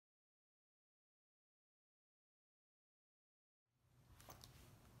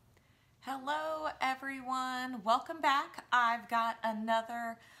Hello everyone, welcome back. I've got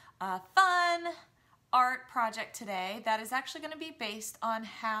another fun art project today that is actually going to be based on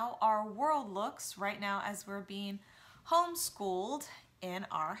how our world looks right now as we're being homeschooled in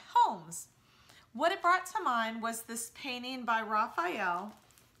our homes. What it brought to mind was this painting by Raphael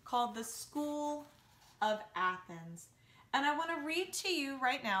called the Homeschool of Athens. And I want to read to you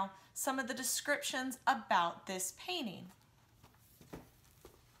right now some of the descriptions about this painting.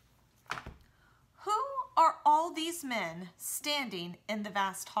 Who are all these men standing in the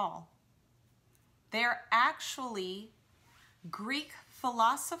vast hall? They are actually Greek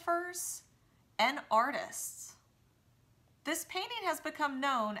philosophers and artists. This painting has become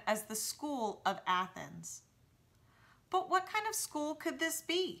known as the School of Athens. But what kind of school could this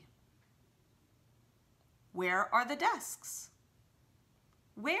be? Where are the desks?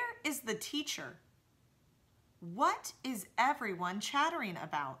 Where is the teacher? What is everyone chattering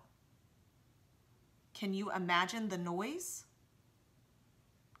about? Can you imagine the noise?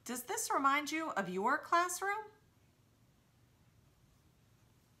 Does this remind you of your classroom?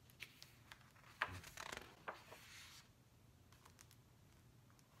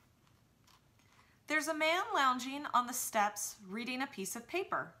 There's a man lounging on the steps reading a piece of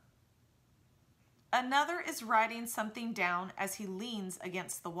paper. Another is writing something down as he leans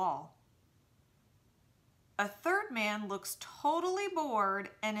against the wall. A third man looks totally bored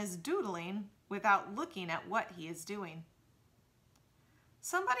and is doodling without looking at what he is doing.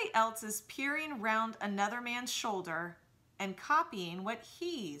 Somebody else is peering round another man's shoulder and copying what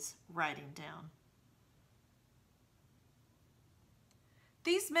he's writing down.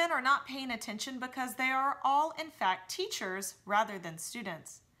 These men are not paying attention because they are all, in fact, teachers rather than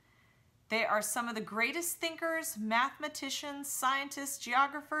students. They are some of the greatest thinkers, mathematicians, scientists,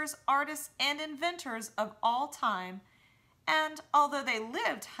 geographers, artists, and inventors of all time. And although they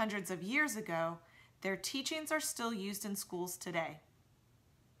lived hundreds of years ago, their teachings are still used in schools today.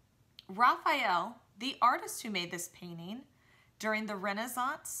 Raphael, the artist who made this painting during the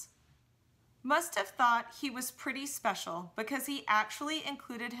Renaissance, must have thought he was pretty special because he actually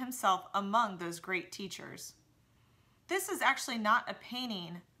included himself among those great teachers. This is actually not a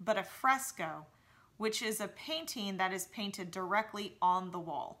painting, but a fresco, which is a painting that is painted directly on the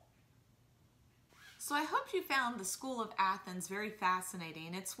wall. So I hope you found the School of Athens very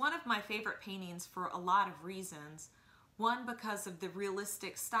fascinating. It's one of my favorite paintings for a lot of reasons. One, because of the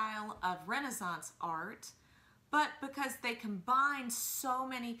realistic style of Renaissance art, but because they combined so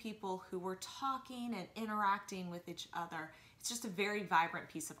many people who were talking and interacting with each other. It's just a very vibrant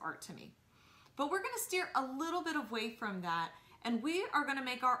piece of art to me. But we're going to steer a little bit away from that, and we are going to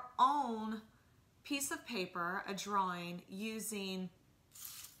make our own piece of paper, a drawing, using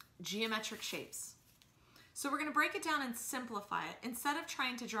geometric shapes. So we're going to break it down and simplify it. Instead of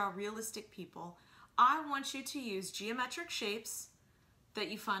trying to draw realistic people, I want you to use geometric shapes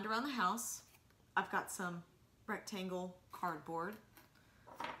that you find around the house. I've got some rectangle cardboard,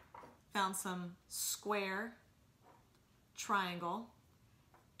 found some square, triangle,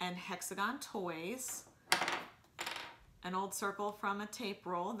 and hexagon toys, an old circle from a tape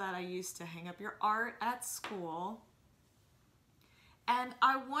roll that I used to hang up your art at school. And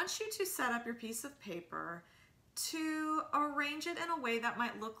I want you to set up your piece of paper to arrange it in a way that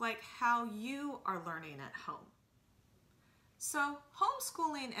might look like how you are learning at home. So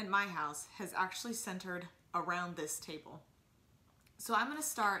homeschooling in my house has actually centered around this table. So I'm going to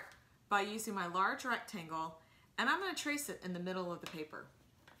start by using my large rectangle, and I'm going to trace it in the middle of the paper.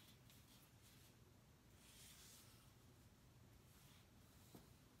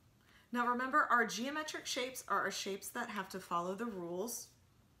 Now remember, our geometric shapes are our shapes that have to follow the rules.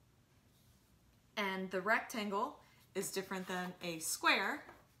 And the rectangle is different than a square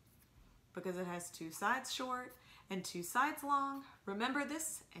because it has two sides short and two sides long. Remember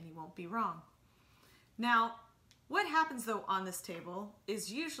this and you won't be wrong. Now, what happens though on this table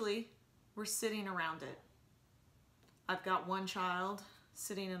is usually we're sitting around it. I've got one child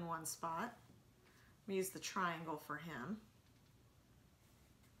sitting in one spot. We use the triangle for him.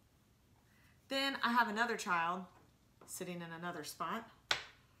 Then I have another child sitting in another spot.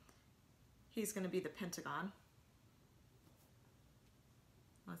 He's going to be the pentagon.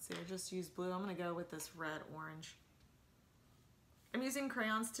 Let's see, I just used blue. I'm going to go with this red-orange. I'm using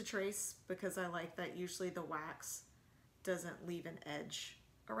crayons to trace because I like that usually the wax doesn't leave an edge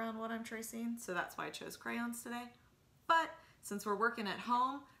around what I'm tracing, so that's why I chose crayons today. But since we're working at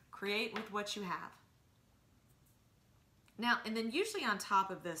home, create with what you have. Now, and then usually on top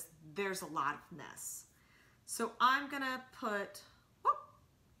of this, there's a lot of mess. So I'm gonna put, whoop,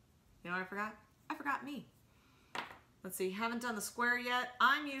 you know what I forgot? I forgot me. Let's see, haven't done the square yet.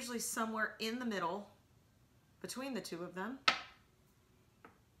 I'm usually somewhere in the middle between the two of them.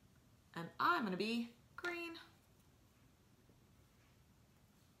 And I'm gonna be green.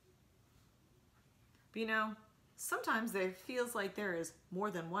 But you know, sometimes it feels like there is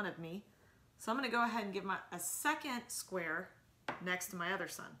more than one of me. So I'm gonna go ahead and give a second square next to my other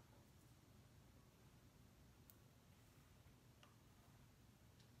sun.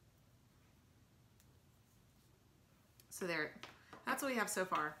 So there, that's what we have so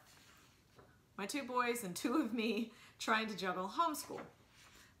far. My two boys and two of me trying to juggle homeschool.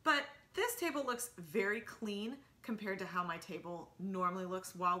 But this table looks very clean compared to how my table normally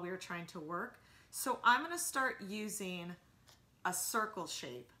looks while we're trying to work. So I'm gonna start using a circle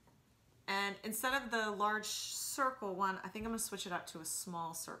shape. And instead of the large circle one, I think I'm gonna switch it up to a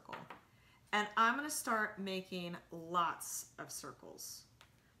small circle. And I'm gonna start making lots of circles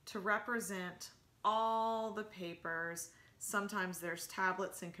to represent all the papers. Sometimes there's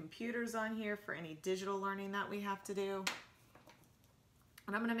tablets and computers on here for any digital learning that we have to do.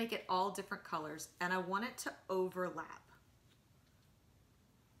 And I'm gonna make it all different colors, and I want it to overlap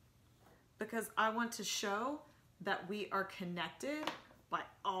because I want to show that we are connected by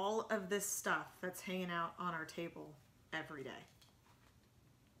all of this stuff that's hanging out on our table every day.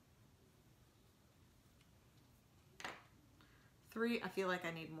 Three, I feel like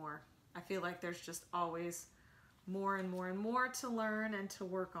I need more. I feel like there's just always more and more and more to learn and to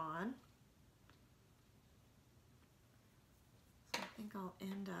work on. So I think I'll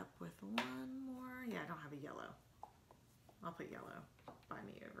end up with one more. Yeah, I don't have a yellow. I'll put yellow by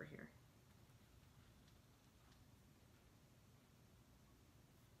me over here.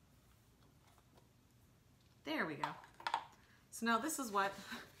 There we go. So now this is what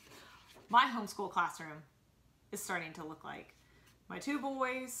my homeschool classroom is starting to look like. My two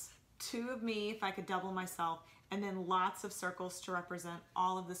boys, two of me, if I could double myself, and then lots of circles to represent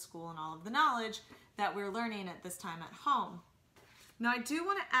all of the school and all of the knowledge that we're learning at this time at home. Now I do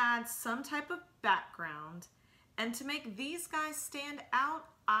want to add some type of background, and to make these guys stand out,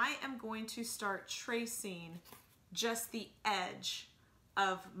 I am going to start tracing just the edge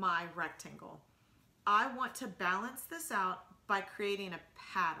of my rectangle. I want to balance this out by creating a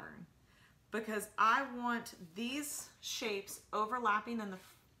pattern because I want these shapes overlapping in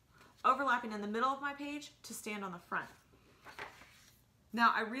the middle of my page to stand on the front.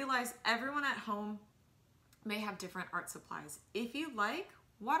 Now I realize everyone at home may have different art supplies. If you like,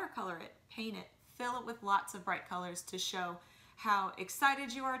 watercolor it, paint it, fill it with lots of bright colors to show how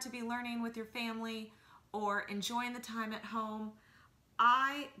excited you are to be learning with your family or enjoying the time at home.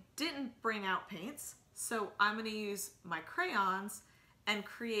 I didn't bring out paints, so I'm going to use my crayons and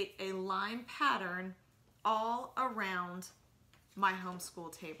create a line pattern all around my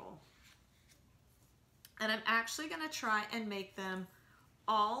homeschool table. And I'm actually going to try and make them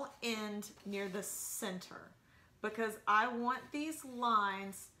all end near the center because I want these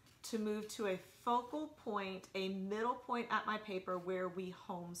lines to move to a focal point, a middle point at my paper where we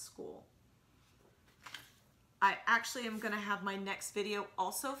homeschool. I actually am going to have my next video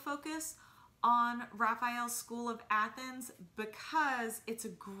also focus on Raphael's School of Athens because it's a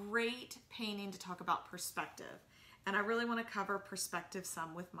great painting to talk about perspective. And I really want to cover perspective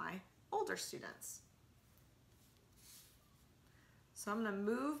some with my older students. So I'm going to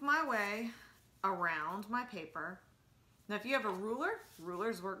move my way around my paper. Now if you have a ruler,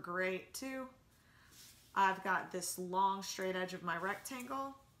 rulers work great too. I've got this long straight edge of my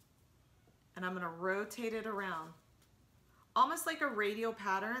rectangle and I'm going to rotate it around. Almost like a radial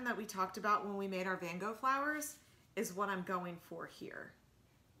pattern that we talked about when we made our Van Gogh flowers is what I'm going for here.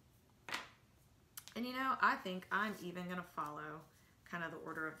 And you know, I think I'm even going to follow kind of the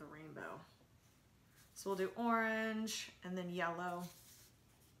order of the rainbow. So we'll do orange and then yellow.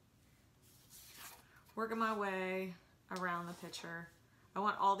 Working my way around the picture. I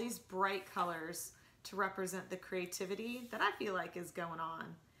want all these bright colors to represent the creativity that I feel like is going on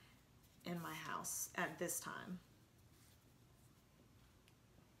in my house at this time.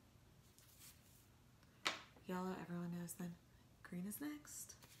 Yellow, everyone knows then. Green is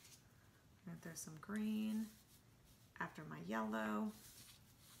next. I'm gonna throw some green after my yellow.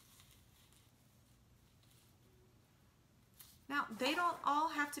 Now, they don't all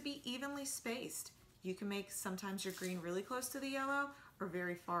have to be evenly spaced. You can make sometimes your green really close to the yellow or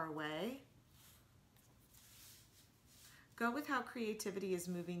very far away. Go with how creativity is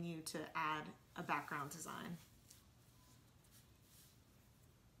moving you to add a background design.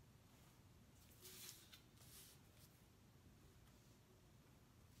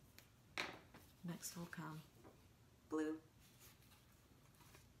 Next will come blue.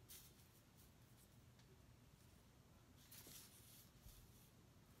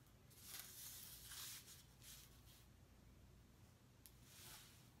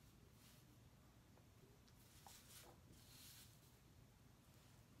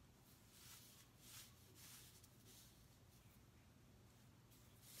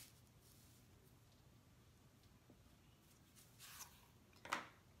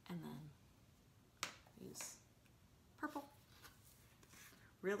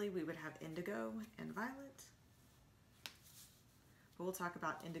 Really, we would have indigo and violet. But we'll talk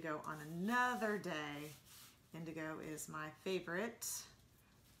about indigo on another day. Indigo is my favorite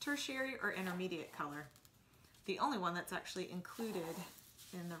tertiary or intermediate color. The only one that's actually included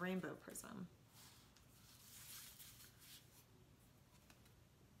in the rainbow prism.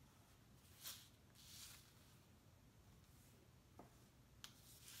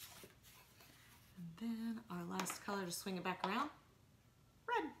 And then our last color to swing it back around,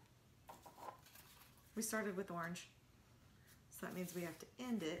 red. We started with orange, so that means we have to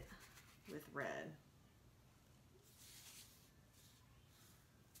end it with red.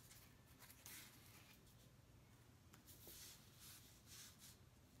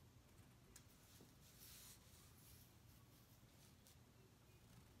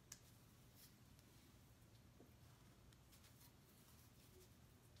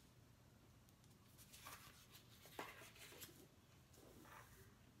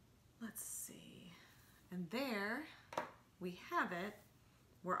 Let's see, and there we have it,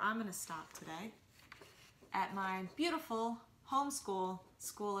 where I'm going to stop today at my beautiful homeschool,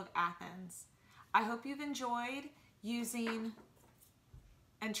 School of Athens. I hope you've enjoyed using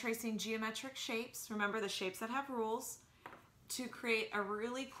and tracing geometric shapes. Remember, the shapes that have rules, to create a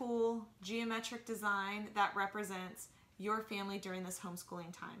really cool geometric design that represents your family during this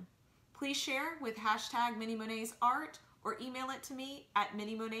homeschooling time. Please share with hashtag MinnieMonetsArt or email it to me at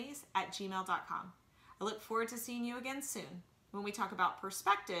minniemonets@gmail.com. I look forward to seeing you again soon when we talk about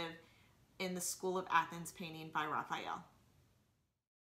perspective in the School of Athens painting by Raphael.